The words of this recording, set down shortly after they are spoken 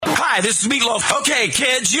Hi, this is Meatloaf. Okay,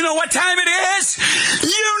 kids, you know what time it is?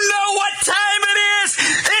 You know what time it is?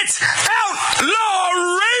 It's Outlaw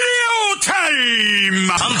Radio time!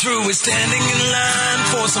 I'm through with standing in line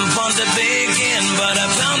for some fun to begin, but I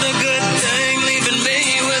found a good thing leaving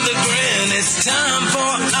me with a grin. It's time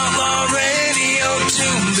for Outlaw Radio to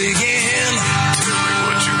begin. Tell me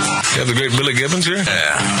what you want. You have the great Billy Gibbons here?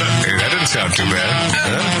 Yeah. Hey, that didn't sound too bad.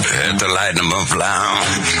 Had to lighten them up loud.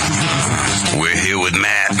 We're here with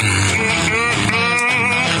Matt.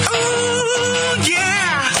 Oh,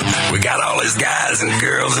 yeah. We got all his guys and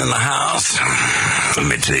girls in the house. Let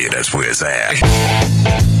me tell you, that's where it's at.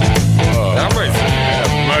 Have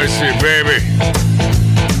mercy, baby.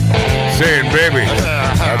 Saying baby.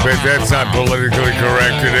 I bet that's not politically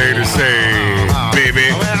correct today to say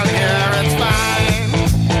baby.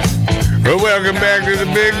 Well, welcome back to the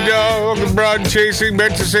Big Dog Broad Chasing,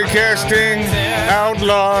 meant to say casting,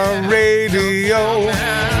 Outlaw Radio.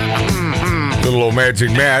 Little old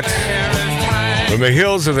Magic Matt from the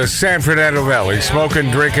hills of the San Fernando Valley,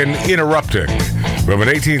 smoking, drinking, interrupting from an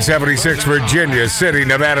 1876 Virginia City,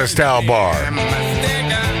 Nevada-style bar.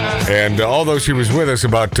 And although she was with us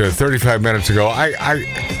about 35 minutes ago,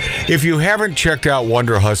 if you haven't checked out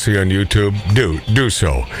Wonder Hussy on YouTube, do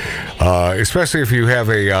so. Especially if you have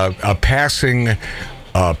a passing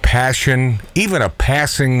passion, even a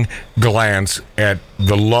passing glance at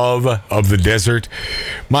the love of the desert.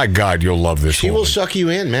 My God, you'll love this. She will suck you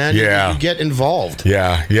in, man. Yeah. You get involved.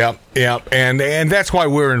 Yeah. And that's why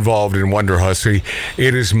we're involved in Wonder Hussy.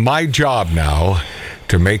 It is my job now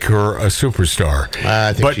to make her a superstar.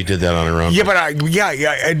 I think she did that on her own. Yeah,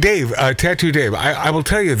 but Dave, Tattoo Dave, I will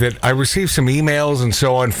tell you that I received some emails and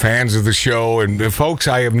so on, fans of the show, and folks,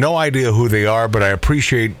 I have no idea who they are, but I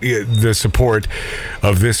appreciate the support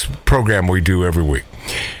of this program we do every week.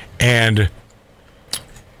 And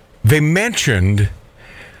they mentioned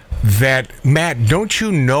that, Matt, don't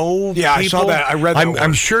you know Yeah, people? I saw that. I read that.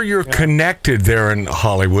 I'm sure you're connected there in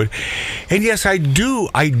Hollywood. And yes, I do.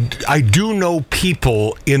 I do know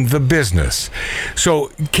people in the business.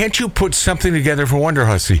 So can't you put something together for Wonder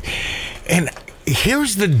Hussy? And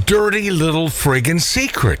here's the dirty little friggin'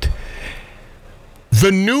 secret.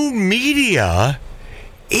 The new media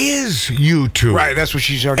is YouTube. Right, that's what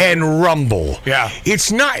she's already. And Rumble. Yeah.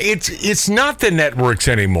 It's not the networks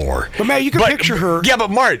anymore. But Matt, you can picture her. Yeah, but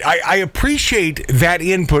Mart, I appreciate that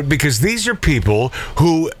input because these are people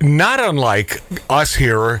who, not unlike us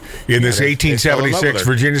here in this 1876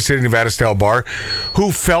 Virginia City, Nevada style bar,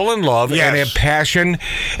 who fell in love and have passion,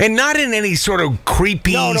 and not in any sort of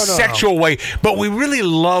creepy sexual way, but we really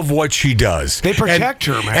love what she does. They protect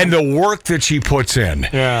her, man. And the work that she puts in.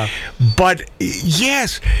 Yeah. But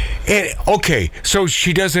yes. And, okay, so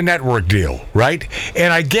she does a network deal, right?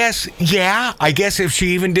 And I guess if she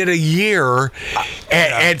even did a year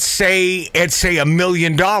at say $1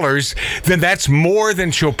 million, then that's more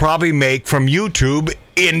than she'll probably make from YouTube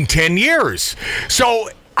in 10 years. So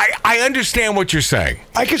I understand what you're saying.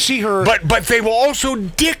 I could see her. But they will also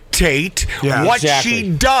dictate what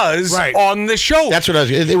she does on the show. That's what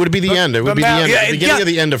it would be the end. It would be the end. The beginning of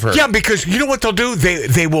the end of her. Yeah, because you know what they'll do?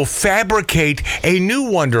 They will fabricate a new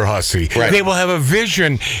Wonder Hussy. Right. They will have a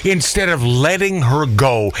vision instead of letting her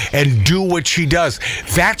go and do what she does.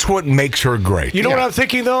 That's what makes her great. You know what I'm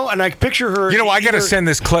thinking, though? And I picture her. You know, I got to send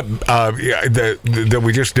this clip that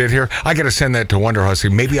we just did here. I got to send that to Wonder Hussy.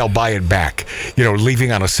 Maybe I'll buy it back,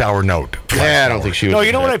 leaving on a sour note. Yeah, I don't think she would. No,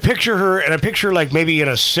 you know what I picture her? And I picture like maybe in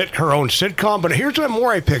her own sitcom. But here's what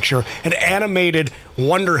more I picture: an animated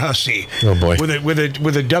Wonder Hussy. Oh boy, with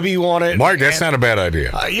a W on it. Mark, that's not a bad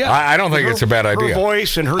idea. I don't think it's a bad idea. Her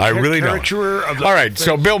voice and her I really caricature don't. of the All right,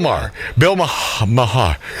 so Bill Maher,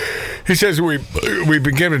 he says we've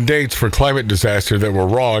been given dates for climate disaster that were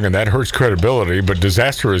wrong, and that hurts credibility. But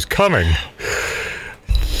disaster is coming.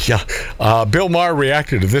 Yeah. Bill Maher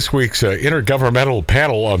reacted to this week's intergovernmental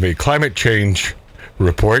panel on the climate change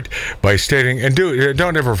report by stating, and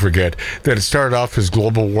don't ever forget that it started off as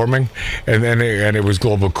global warming, and then it was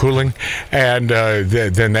global cooling, and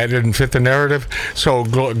then that didn't fit the narrative. So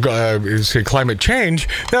climate change,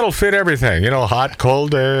 that'll fit everything. Hot,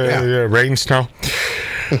 cold, rain, snow.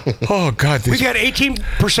 Oh, God. We've had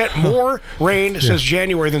 18% more rain since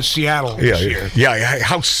January than Seattle this year. Yeah.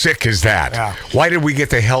 How sick is that? Yeah. Why did we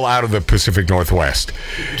get the hell out of the Pacific Northwest?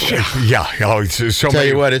 Yeah. Tell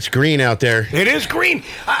you what, it's green out there. It is green.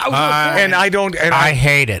 And I don't... And I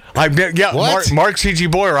hate it. Mark C.G.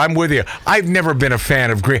 Boyer, I'm with you. I've never been a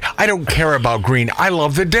fan of green. I don't care about green. I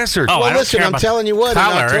love the desert. Oh, well, listen, I'm telling you what,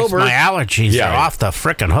 color, in October... my allergies are off the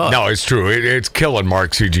frickin' hook. No, it's true. It's killing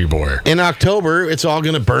Mark C.G. Boyer. In October, it's all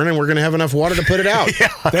going to it burn, and we're going to have enough water to put it out.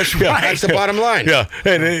 That's right. That's the bottom line. Yeah,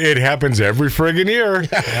 and it happens every friggin' year.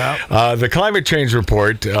 The climate change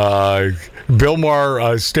report, Bill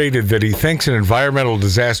Maher stated that he thinks an environmental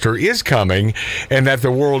disaster is coming and that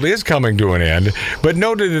the world is coming to an end, but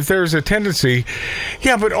noted that there's a tendency,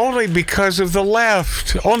 but only because of the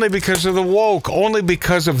left, only because of the woke, only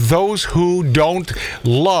because of those who don't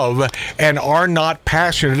love and are not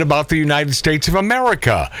passionate about the United States of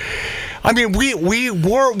America. I mean, we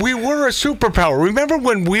were a superpower. Remember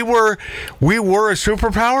when we were a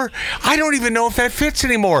superpower? I don't even know if that fits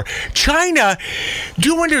anymore. China, do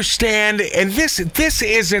you understand? And this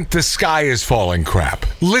isn't the sky is falling crap.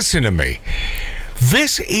 Listen to me.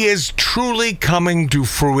 This is truly coming to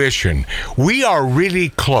fruition. We are really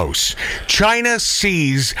close. China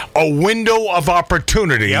sees a window of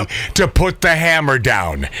opportunity to put the hammer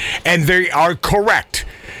down, and they are correct.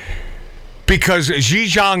 Because Xi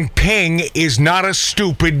Jinping is not a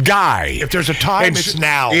stupid guy. If there's a time, it's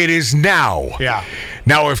now. It is now. Yeah.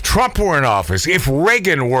 Now, if Trump were in office, if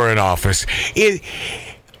Reagan were in office,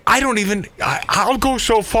 I'll go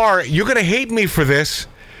so far. You're going to hate me for this.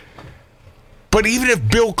 But even if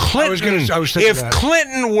Bill Clinton,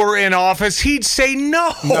 Clinton were in office, he'd say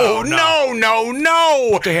no.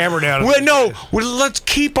 Put the hammer down. Let's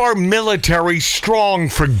keep our military strong,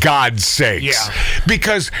 for God's sakes. Yeah.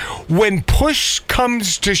 Because when push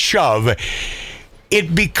comes to shove,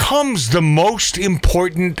 it becomes the most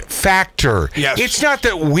important factor. Yes. It's not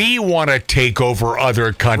that we want to take over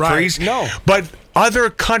other countries. Right. No. But other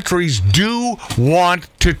countries do want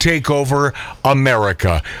to take over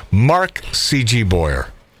America. Mark C.G. Boyer.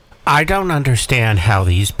 I don't understand how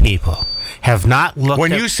these people have not looked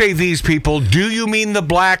When you say these people, do you mean the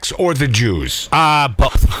blacks or the Jews?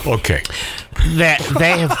 Both. Okay. That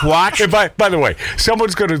they have watched. By the way,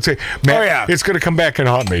 someone's going to say, Matt, it's going to come back and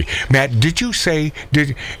haunt me. Matt, did you say,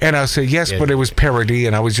 and I'll say, yes, but it was parody,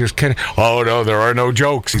 and I was just kidding. Oh, no, there are no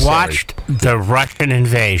jokes. Watched the Russian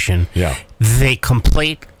invasion. Yeah.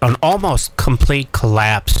 An almost complete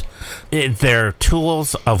collapse. Their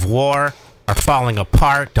tools of war are falling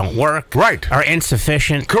apart, don't work. Right. Are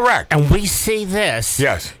insufficient. Correct. And we see this.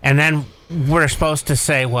 Yes. And then we're supposed to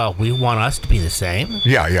say, well, we want us to be the same.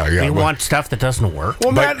 Yeah. We want stuff that doesn't work.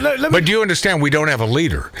 Well, Matt, but do you understand? We don't have a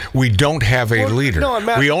leader. We don't have a leader. No,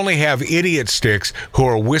 Matt, we only have idiot sticks who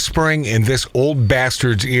are whispering in this old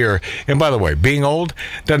bastard's ear. And by the way, being old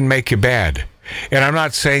doesn't make you bad. And I'm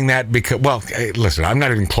not saying that because, hey, listen, I'm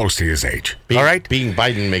not even close to his age. All right? Being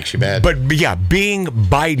Biden makes you bad. But being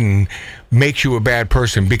Biden makes you a bad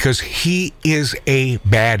person because he is a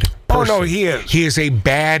bad person. Oh, no, he is. He is a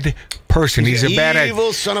bad person. He's a bad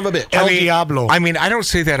evil son of a bitch. El Diablo. I mean, I don't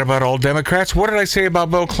say that about all Democrats. What did I say about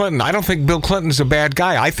Bill Clinton? I don't think Bill Clinton's a bad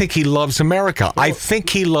guy. I think he loves America. I think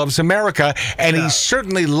he loves America, and he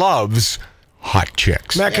certainly loves hot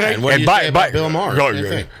chicks. Matt, and what do you say about Bill Maher?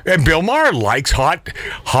 And Bill Maher likes hot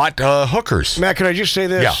hookers. Matt, can I just say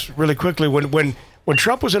this really quickly? When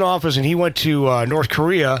Trump was in office and he went to North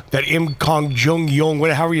Korea, that Im Kong Jung Yong,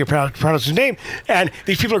 however you pronounce his name, and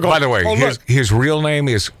these people are going. By the way, his real name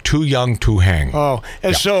is Too Young to Hang. Oh,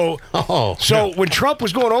 and so when Trump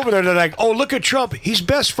was going over there, they're like, "Oh, look at Trump. He's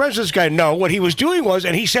best friends with this guy." No, what he was doing was,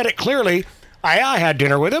 and he said it clearly. I had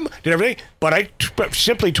dinner with him, did everything, but I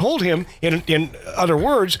simply told him, in other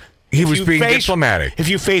words, he was being diplomatic. If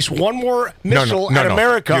you face one more missile at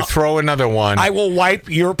America, you throw another one. I will wipe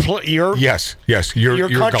your country gone.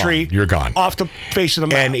 You're gone off the face of the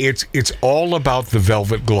map. And it's all about the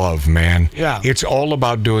velvet glove, man. Yeah, it's all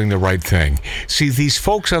about doing the right thing. See, these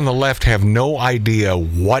folks on the left have no idea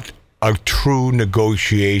what a true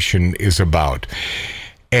negotiation is about,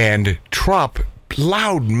 and Trump.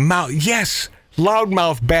 Loudmouth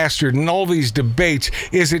bastard in all these debates.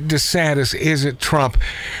 Is it DeSantis? Is it Trump?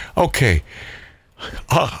 Okay,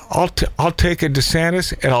 I'll take a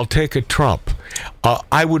DeSantis and I'll take a Trump.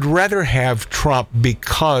 I would rather have Trump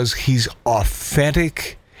because he's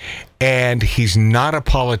authentic and he's not a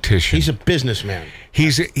politician. He's a businessman.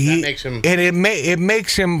 That makes him, and it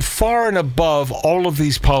makes him far and above all of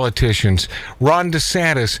these politicians. Ron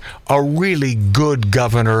DeSantis, a really good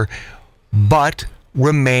governor, but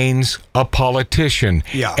remains a politician.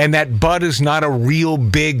 Yeah. And that butt is not a real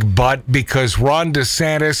big butt because Ron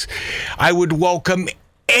DeSantis, I would welcome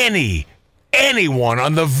anyone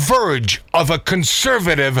on the verge of a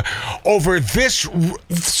conservative over this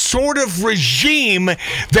sort of regime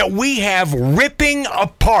that we have ripping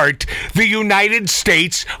apart the United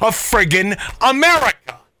States of friggin' America.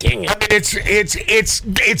 Dang it.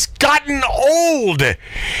 It's gotten old.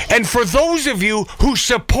 And for those of you who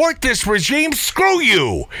support this regime, screw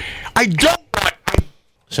you. I don't want...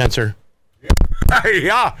 Censor.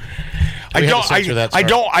 Yeah. I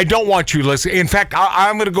don't want you listening. In fact,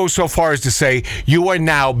 I'm going to go so far as to say you are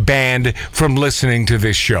now banned from listening to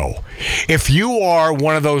this show. If you are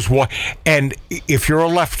one of those, and if you're a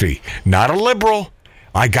lefty, not a liberal,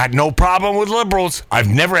 I got no problem with liberals. I've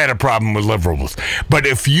never had a problem with liberals. But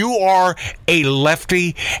if you are a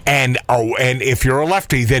lefty, and if you're a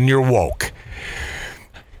lefty, then you're woke.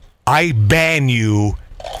 I ban you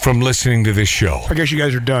from listening to this show. I guess you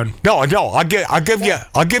guys are done. No. I'll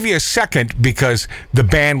give you a second because the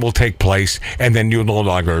ban will take place, and then you'll no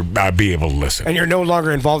longer be able to listen. And you're no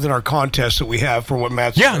longer involved in our contest that we have for what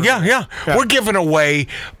Matt's. Yeah. We're giving away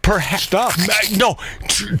perhaps stuff.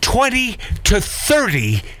 20 to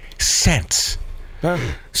 30 cents.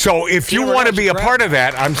 So if you want to be a part of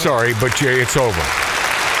that, I'm sorry, but it's over.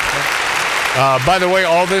 By the way,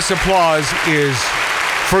 all this applause is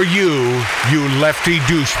for you lefty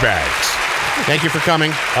douchebags. Thank you for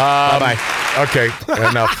coming. Bye-bye. Okay,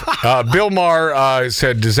 enough. Bill Maher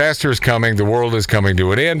said disaster is coming, the world is coming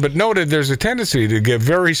to an end, but noted there's a tendency to give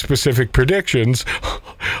very specific predictions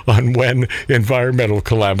on when environmental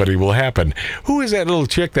calamity will happen. Who is that little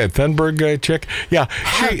chick, that Thunberg chick? Yeah.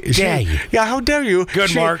 How dare you? Yeah, how dare you?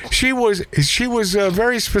 Good, Mark. She was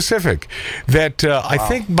very specific that I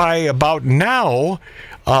think by about now,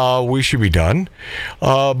 we should be done.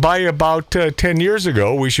 By about 10 years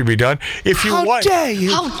ago, we should be done. How dare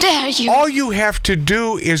you? How dare you? All you have to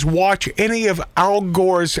do is watch any of Al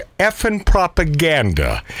Gore's effing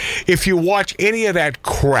propaganda. If you watch any of that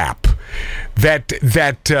crap,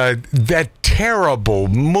 that terrible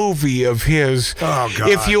movie of his. Oh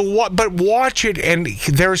God! But watch it, and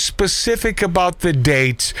they're specific about the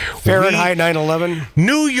dates. Fahrenheit 9/11.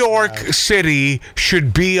 New York City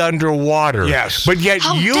should be underwater. Yes, but yet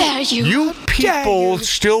How dare you? you people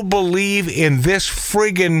still believe in this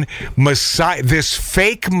friggin' Messiah, this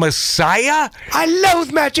fake Messiah. I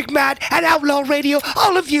loathe Magic Matt and Outlaw Radio.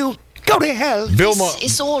 All of you. Go to hell.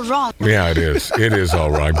 It's all wrong. Yeah, it is. It is all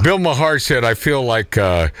wrong. Bill Maher said, I feel like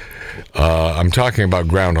I'm talking about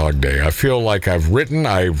Groundhog Day. I feel like I've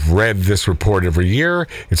read this report every year.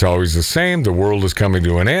 It's always the same. The world is coming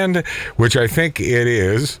to an end, which I think it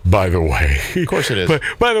is, by the way. Of course it is.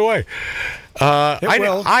 By the way,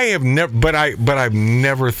 I have never, but I've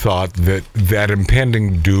never thought that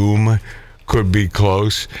impending doom could be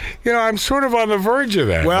close. I'm sort of on the verge of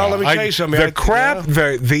that. Well, let me tell you something. The crap,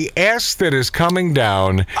 the S that is coming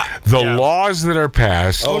down, the laws that are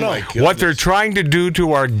passed, what they're trying to do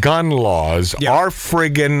to our gun laws, our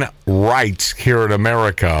friggin' rights here in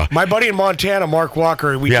America. My buddy in Montana, Mark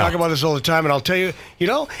Walker, we talk about this all the time, and I'll tell you,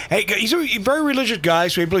 hey, he's a very religious guy,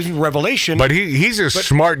 so he believes in Revelation. But he's a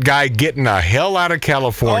smart guy getting the hell out of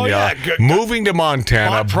California, moving to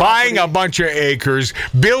Montana, buying a bunch of acres,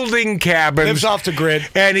 building cabins. Lives off the grid.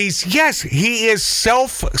 And he is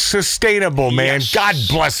self-sustainable, man. Yes. God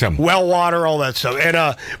bless him. Well water, all that stuff.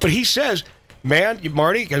 And but he says, man,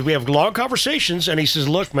 Marty, because we have long conversations, and he says,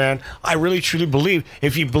 look, man, I really truly believe,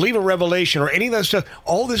 if you believe in Revelation or any of that stuff,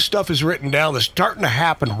 all this stuff is written down that's starting to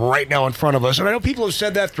happen right now in front of us. And I know people have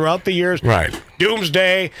said that throughout the years. Right.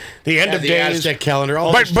 Doomsday, the end of the days. Aztec calendar.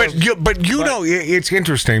 All But it's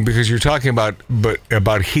interesting because you're talking about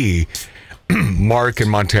Mark in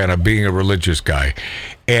Montana being a religious guy,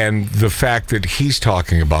 and the fact that he's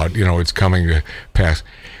talking about, it's coming to pass.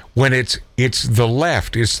 When it's the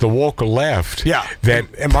left, it's the woke left. Yeah, that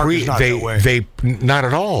and Mark is not that way. They not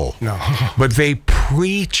at all. No, but they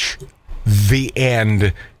preach the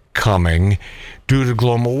end coming due to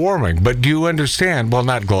global warming. But do you understand? Well,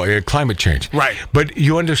 not climate change, right? But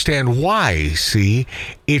you understand why? See,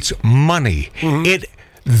 it's money. Mm-hmm.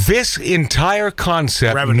 This entire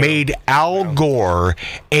concept made Al Gore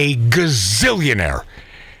a gazillionaire.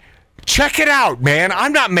 Check it out, man.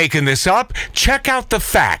 I'm not making this up. Check out the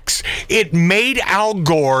facts. It made Al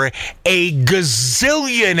Gore a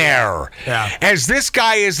gazillionaire. Yeah. As this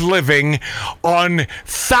guy is living on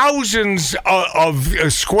thousands of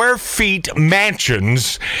square feet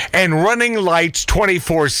mansions and running lights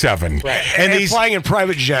 24/7. Right. And he's flying in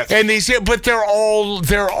private jets. And but they're all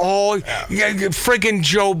friggin'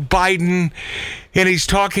 Joe Biden. And he's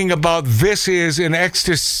talking about this is an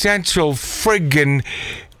existential friggin'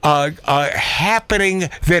 happening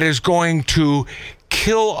that is going to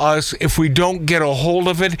kill us if we don't get a hold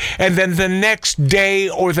of it. And then the next day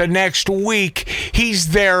or the next week,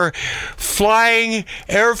 he's there flying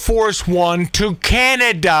Air Force One to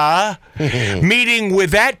Canada, meeting with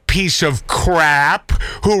that piece of crap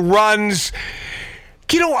who runs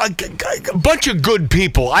You know, a bunch of good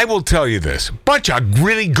people, I will tell you this, a bunch of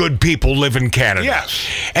really good people live in Canada. Yes.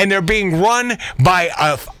 And they're being run by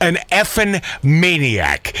an effing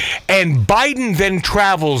maniac. And Biden then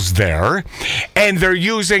travels there, and they're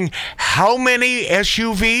using how many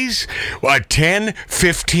SUVs? 10,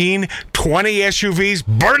 15, 20 SUVs,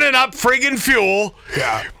 burning up friggin' fuel.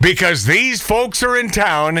 Yeah. Because these folks are in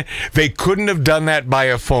town. They couldn't have done that by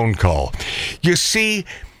a phone call. You see,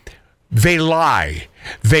 they lie.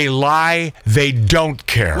 They lie. They don't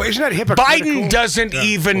care. Well, isn't that hypocritical? Biden doesn't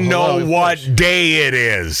even know what day it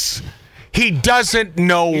is. He doesn't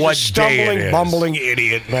know He's what a stumbling, day it is. bumbling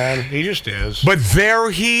idiot, man. He just is. But there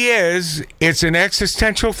he is. It's an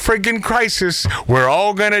existential friggin' crisis. We're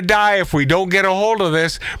all going to die if we don't get a hold of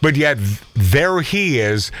this. But yet, there he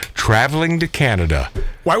is, traveling to Canada.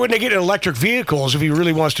 Why wouldn't they get electric vehicles if he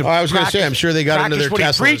really wants to? I was going to say, I'm sure they got into their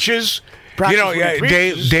practice what he Teslas. preaches. You know, Practice what he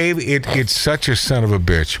preaches. Dave, it's such a son of a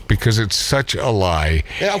bitch because it's such a lie.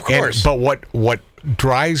 Yeah, of course. But what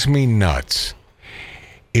drives me nuts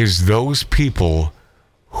is those people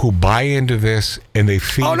who buy into this and they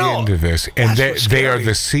feed into this, and they are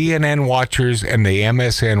the CNN watchers and the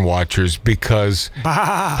MSN watchers because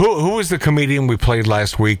who was the comedian we played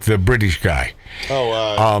last week? The British guy.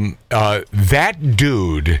 That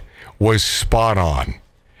dude was spot on.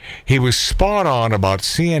 He was spot on about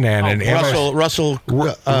CNN and Russell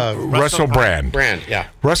Brand. Brand, yeah.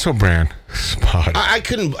 Russell Brand, spot on. I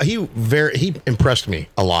couldn't. He impressed me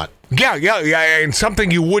a lot. Yeah, and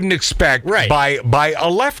something you wouldn't expect by a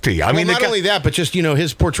lefty. I mean, not only that, but just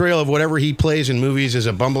his portrayal of whatever he plays in movies as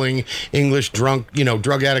a bumbling English drunk,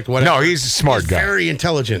 drug addict, whatever. No, he's a smart guy. Very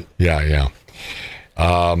intelligent. Yeah.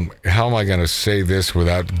 How am I going to say this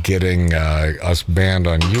without getting us banned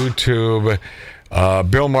on YouTube?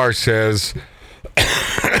 Bill Maher says,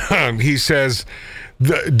 he says,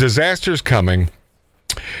 the disaster's coming,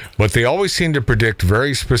 but they always seem to predict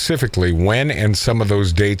very specifically when, and some of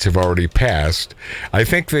those dates have already passed. I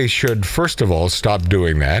think they should, first of all, stop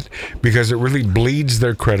doing that because it really bleeds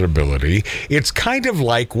their credibility. It's kind of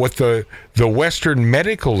like what the Western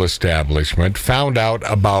medical establishment found out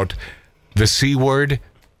about the C word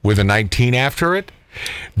with a 19 after it.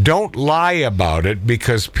 Don't lie about it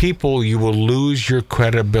because people, you will lose your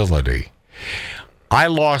credibility. I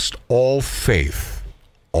lost all faith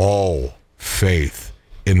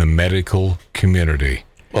in the medical community.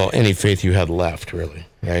 Well, any faith you had left, really,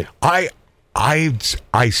 right?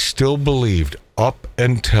 I still believed up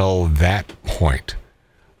until that point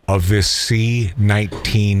of this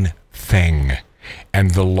C-19 thing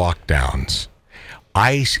and the lockdowns.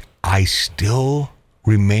 I still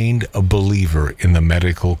remained a believer in the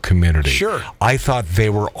medical community. Sure. I thought they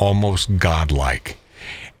were almost godlike.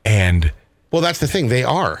 And well, that's the thing. They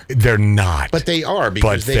are. They're not. But they are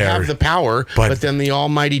because they have the power, but then the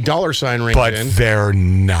almighty dollar sign rings in. But they're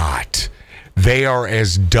not. They are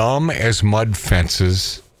as dumb as mud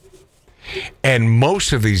fences. And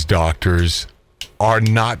most of these doctors are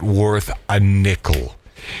not worth a nickel.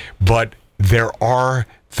 But there are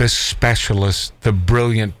the specialists, the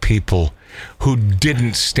brilliant people who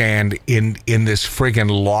didn't stand in this friggin'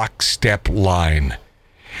 lockstep line.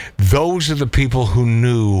 Those are the people who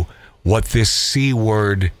knew what this C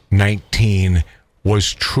word 19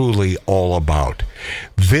 was truly all about.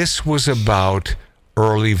 This was about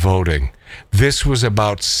early voting. This was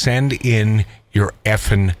about send in your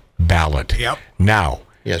effing ballot. Yep. Now.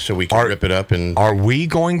 Yeah, so we can rip it up and. Are we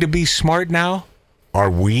going to be smart now? Are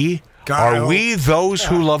we? Are we those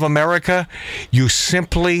who love America? You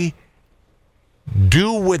simply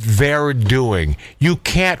do what they're doing. You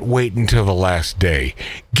can't wait until the last day.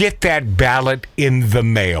 Get that ballot in the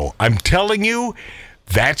mail. I'm telling you,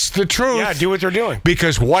 that's the truth. Yeah, do what they're doing.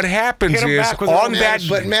 Because what happens is on that...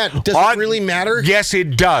 But Matt, does it really matter? Yes,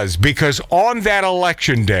 it does. Because on that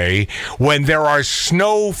election day, when there are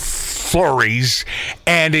snow flurries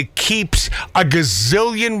and it keeps a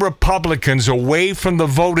gazillion Republicans away from the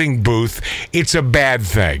voting booth, it's a bad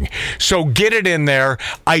thing. So get it in there.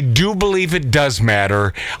 I do believe it does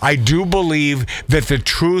matter. I do believe that the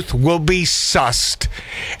truth will be sussed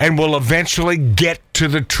and will eventually get to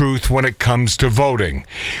the truth when it comes to voting.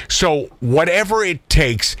 So whatever it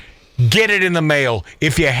takes, get it in the mail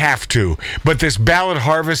if you have to. But this ballot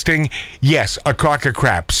harvesting, yes, a crock of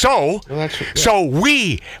crap. So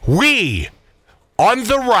we on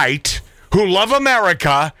the right who love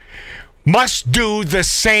America must do the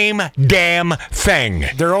same damn thing.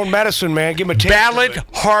 Their own medicine, man. Give them a taste. Ballot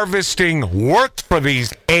harvesting works for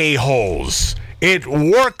these a-holes. It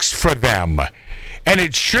works for them. And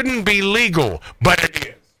it shouldn't be legal, but it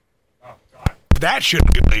is. That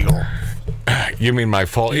shouldn't be legal. You mean my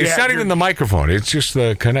fault? It's Yeah, not even the microphone. It's just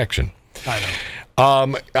the connection. I know.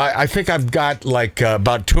 I think I've got like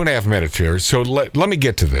about 2.5 minutes here. So let me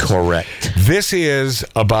get to this. Correct. This is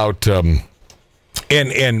about,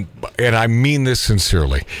 and I mean this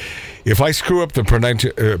sincerely. If I screw up the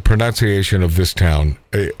pronunciation of this town,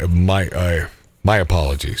 my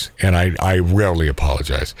apologies, and I rarely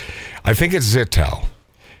apologize. I think it's Zittau,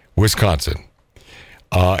 Wisconsin.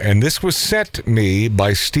 And this was sent me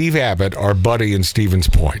by Steve Abbott, our buddy in Stevens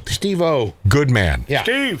Point. Steve-O. Good man. Yeah.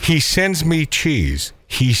 Steve. He sends me cheese.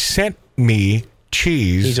 He sent me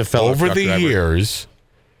cheese He's a fellow over truck the driver. years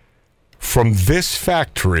from this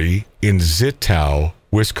factory in Zittau,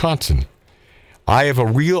 Wisconsin. I have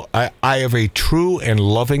a true and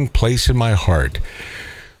loving place in my heart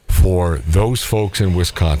for those folks in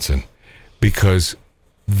Wisconsin because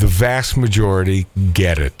the vast majority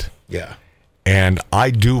get it. Yeah. And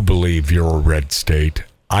I do believe you're a red state.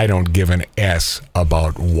 I don't give an S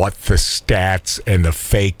about what the stats and the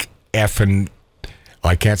fake effing...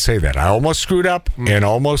 I can't say that. I almost screwed up and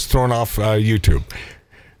almost thrown off YouTube.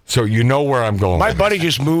 So you know where I'm going. My with buddy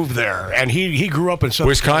this. just moved there, and he grew up in Southern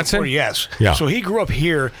Wisconsin? California, yes. Yeah. So he grew up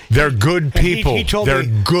here. They're good And he people. told They're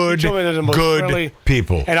me, good, he told me they're the most good friendly-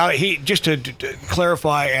 people. And he just to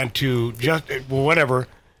clarify and to just whatever,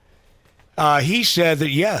 he said that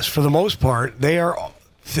yes, for the most part, they're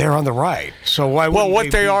on the right. So why? Well, wouldn't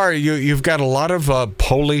what they are, you've got a lot of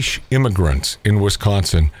Polish immigrants in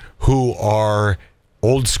Wisconsin who are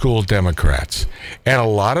old school Democrats. And a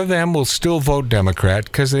lot of them will still vote Democrat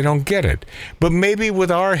because they don't get it. But maybe with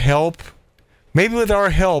our help,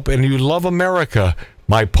 and you love America,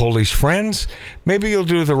 my Polish friends, maybe you'll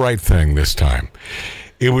do the right thing this time.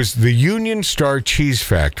 It was the Union Star Cheese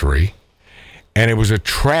Factory, and it was a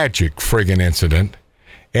tragic friggin' incident.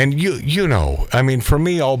 And you know, I mean, for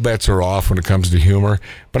me, all bets are off when it comes to humor,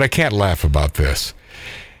 but I can't laugh about this.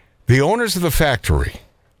 The owners of the factory,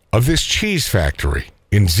 of this cheese factory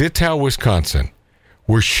in Zittau, Wisconsin,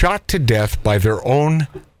 were shot to death by their own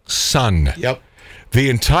son. Yep. The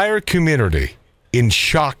entire community in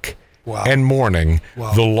shock Wow. and mourning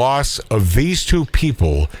Wow. the loss of these two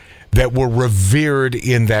people that were revered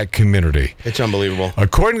in that community. It's unbelievable.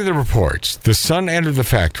 According to the reports, the son entered the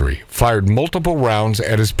factory, fired multiple rounds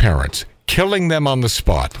at his parents, killing them on the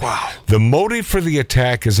spot. Wow. The motive for the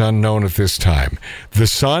attack is unknown at this time. The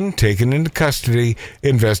son taken into custody,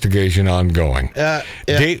 investigation ongoing. Yeah.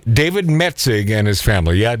 David Metzig and his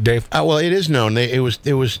family. Yeah, Dave? Well, it is known.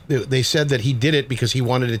 They said that he did it because he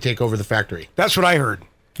wanted to take over the factory. That's what I heard.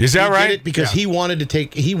 Is that He right? did it because he wanted to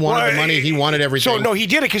take. He wanted the money. He wanted everything. So no, he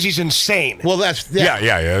did it because he's insane. Well, that's Yeah.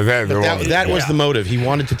 That was the motive. He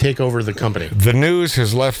wanted to take over the company. The news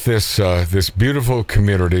has left this beautiful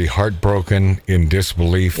community heartbroken, in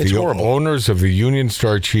disbelief. It's the horrible. owners of the Union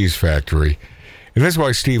Star Cheese Factory, and this is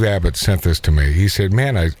why Steve Abbott sent this to me. He said,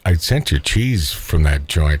 "Man, I sent you cheese from that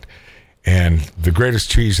joint, and the greatest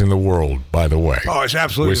cheese in the world, by the way." Oh, it's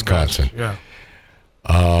absolutely the best. Wisconsin. Yeah.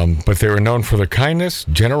 But they were known for their kindness,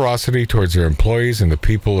 generosity towards their employees and the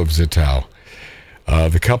people of Zittau.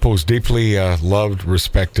 The couple was deeply loved,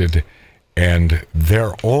 respected, and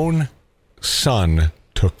their own son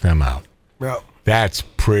took them out. Yeah. That's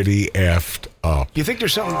pretty effed up. Do you think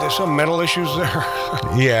there's some mental issues there?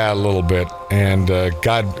 Yeah, a little bit. And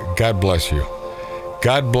God bless you.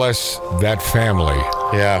 God bless that family.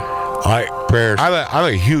 Yeah. Prayers. I'm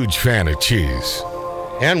a huge fan of cheese.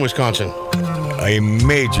 And Wisconsin. A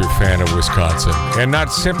major fan of Wisconsin. And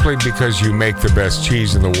not simply because you make the best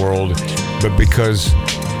cheese in the world, but because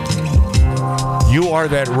you are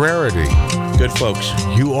that rarity. Good folks.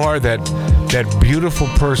 You are that beautiful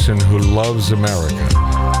person who loves America.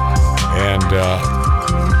 And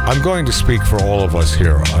I'm going to speak for all of us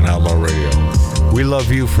here on Outlaw Radio. We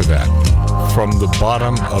love you for that, from the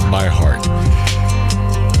bottom of my heart.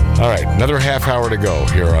 All right, another half hour to go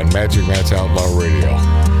here on Magic Matt's Outlaw Radio.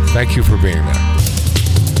 Thank you for being there.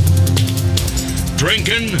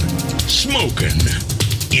 Drinking, smoking,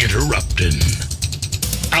 interrupting.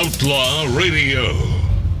 Outlaw Radio.